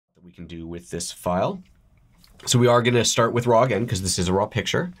we can do with this file. So we are going to start with raw again, because this is a raw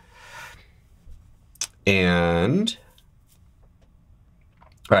picture. And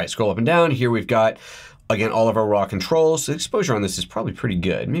all right, scroll up and down. Here we've got, again, all of our raw controls. The exposure on this is probably pretty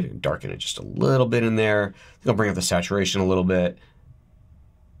good. Maybe darken it just a little bit in there. I think I'll bring up the saturation a little bit.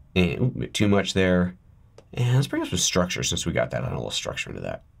 And a bit too much there. And let's bring up some structure since we got that. Add a little structure into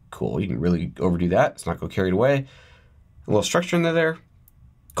that. Cool. You can really overdo that. Let's not go carried away. A little structure in there.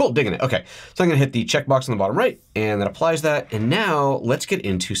 Cool, digging it. Okay, so I'm gonna hit the checkbox on the bottom right, and that applies that. And now let's get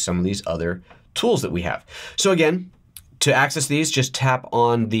into some of these other tools that we have. So again, to access these, just tap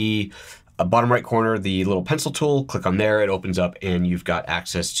on the bottom right corner, the little pencil tool, click on there, it opens up, and you've got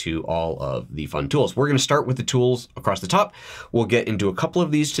access to all of the fun tools. We're gonna start with the tools across the top. We'll get into a couple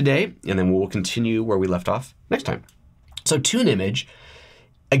of these today, and then we'll continue where we left off next time. So tune image,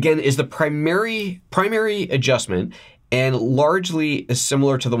 again, is the primary adjustment, and largely is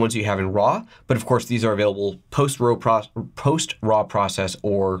similar to the ones you have in RAW, but of course these are available post-RAW process,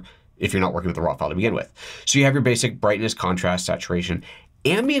 or if you're not working with the RAW file to begin with. So you have your basic brightness, contrast, saturation.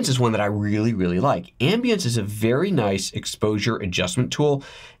 Ambience is one that I really, really like. Ambience is a very nice exposure adjustment tool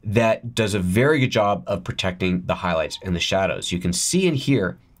that does a very good job of protecting the highlights and the shadows. You can see in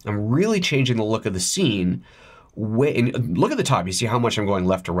here, I'm really changing the look of the scene. And look at the top, you see how much I'm going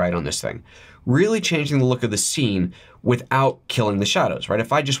left to right on this thing. Really changing the look of the scene without killing the shadows, right?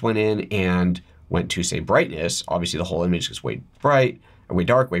 If I just went in and went to, say, brightness, obviously the whole image is way bright, or way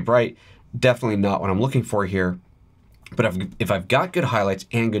dark, way bright. Definitely not what I'm looking for here. But if I've got good highlights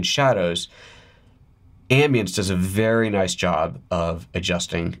and good shadows, Ambience does a very nice job of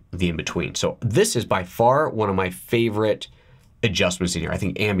adjusting the in-between. So this is by far one of my favorite adjustments in here. I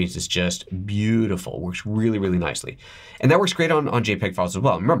think Ambience is just beautiful, works really, really nicely. And that works great on JPEG files as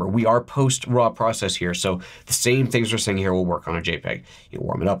well. Remember, we are post-RAW process here, so the same things we're saying here will work on a JPEG. You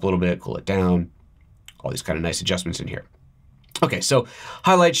warm it up a little bit, cool it down, all these kind of nice adjustments in here. Okay, so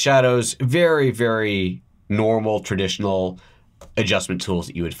highlights, shadows, very, very normal, traditional adjustment tools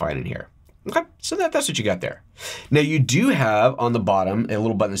that you would find in here. Okay, so that's what you got there. Now you do have on the bottom a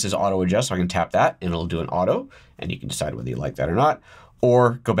little button that says auto adjust, so I can tap that and it'll do an auto, and you can decide whether you like that or not,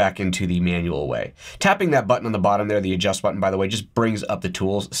 or go back into the manual way. Tapping that button on the bottom there, the adjust button, by the way, just brings up the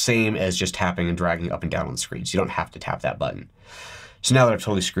tools, same as just tapping and dragging up and down on the screen, so you don't have to tap that button. So now that I've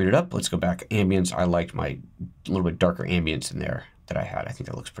totally screwed it up, let's go back. Ambience, I liked my little bit darker ambience in there that I had. I think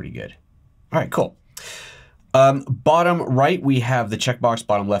that looks pretty good. All right, cool. Bottom right, we have the checkbox.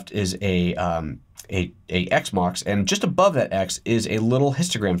 Bottom left is a X box, and just above that X is a little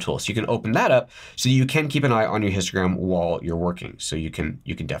histogram tool. So you can open that up so you can keep an eye on your histogram while you're working. So you can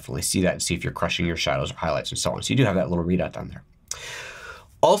definitely see that and see if you're crushing your shadows or highlights and so on. So you do have that little readout down there.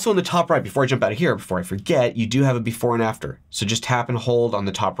 Also in the top right, before I jump out of here, before I forget, you do have a before and after. So just tap and hold on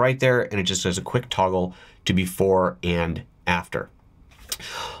the top right there, and it just does a quick toggle to before and after.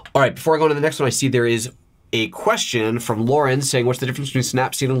 All right, before I go on to the next one, I see there is a question from Lauren saying, what's the difference between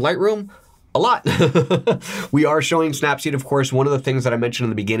Snapseed and Lightroom? A lot. We are showing Snapseed, of course. One of the things that I mentioned in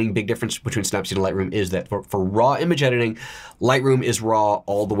the beginning, big difference between Snapseed and Lightroom is that for raw image editing, Lightroom is raw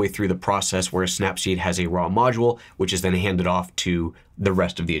all the way through the process, whereas Snapseed has a raw module, which is then handed off to the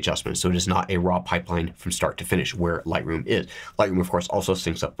rest of the adjustments. So it is not a raw pipeline from start to finish where Lightroom is. Lightroom, of course, also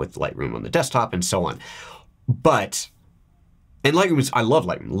syncs up with Lightroom on the desktop and so on. And Lightroom I love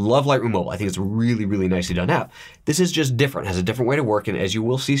Lightroom Mobile. I think it's a really, really nicely done app. This is just different, has a different way to work, and as you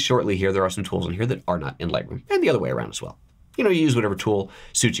will see shortly here, there are some tools in here that are not in Lightroom, and the other way around as well. You know, you use whatever tool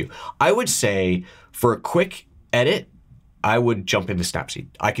suits you. I would say for a quick edit, I would jump into Snapseed.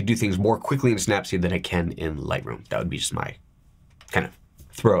 I could do things more quickly in Snapseed than I can in Lightroom. That would be just my kind of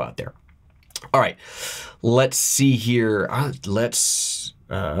throw out there. All right, let's see here. Let's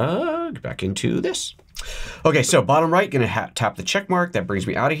get back into this. Okay, so bottom right, gonna tap the check mark. That brings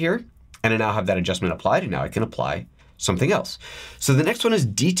me out of here. And I now have that adjustment applied, and now I can apply something else. So the next one is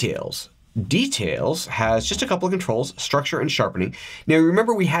details. Details has just a couple of controls, structure and sharpening. Now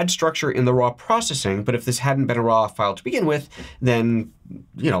remember we had structure in the raw processing, but if this hadn't been a raw file to begin with, then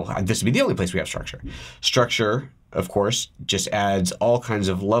this would be the only place we have structure. Structure, of course, just adds all kinds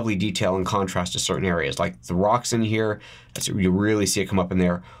of lovely detail and contrast to certain areas, like the rocks in here. You really see it come up in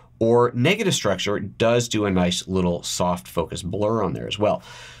there. Or negative structure does do a nice little soft focus blur on there as well.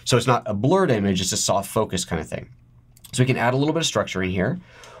 So it's not a blurred image, it's a soft focus kind of thing. So we can add a little bit of structure in here,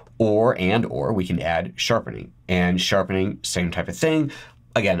 or we can add sharpening. And sharpening, same type of thing.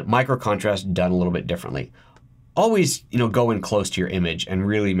 Again, micro contrast done a little bit differently. Always, go in close to your image and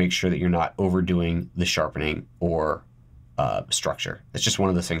really make sure that you're not overdoing the sharpening or structure. That's just one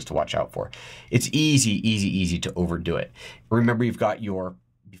of the things to watch out for. It's easy to overdo it. Remember, you've got your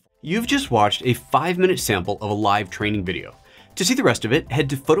You've just watched a 5-minute sample of a live training video. To see the rest of it, head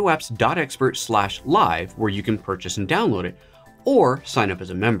to PhotoApps.Expert/live where you can purchase and download it, or sign up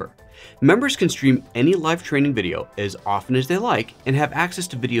as a member. Members can stream any live training video as often as they like and have access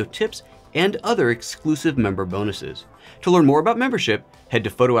to video tips and other exclusive member bonuses. To learn more about membership, head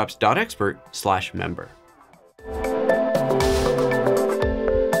to PhotoApps.Expert/member.